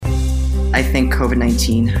I think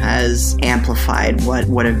COVID-19 has amplified what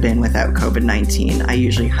would have been without COVID-19. I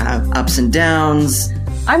usually have ups and downs.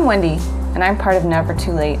 I'm Wendy, and I'm part of Never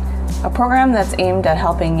Too Late, a program that's aimed at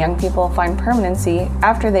helping young people find permanency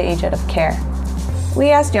after they age out of care.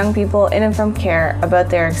 We asked young people in and from care about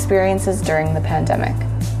their experiences during the pandemic.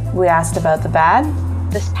 We asked about the bad.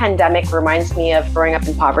 This pandemic reminds me of growing up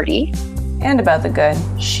in poverty. And about the good.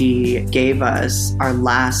 She gave us our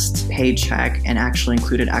last paycheck and actually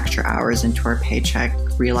included extra hours into our paycheck,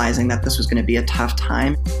 realizing that this was going to be a tough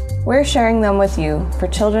time. We're sharing them with you for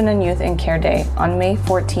Children and Youth in Care Day on May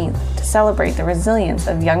 14th to celebrate the resilience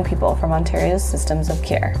of young people from Ontario's systems of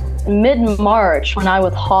care. Mid-March, when I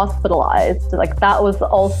was hospitalized, that was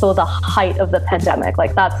also the height of the pandemic.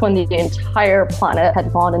 That's when the entire planet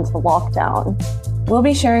had gone into lockdown. We'll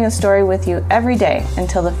be sharing a story with you every day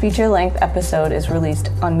until the feature-length episode is released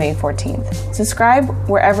on May 14th. Subscribe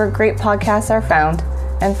wherever great podcasts are found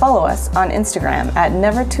and follow us on Instagram at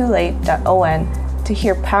nevertoolate.on to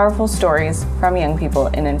hear powerful stories from young people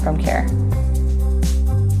in and from care.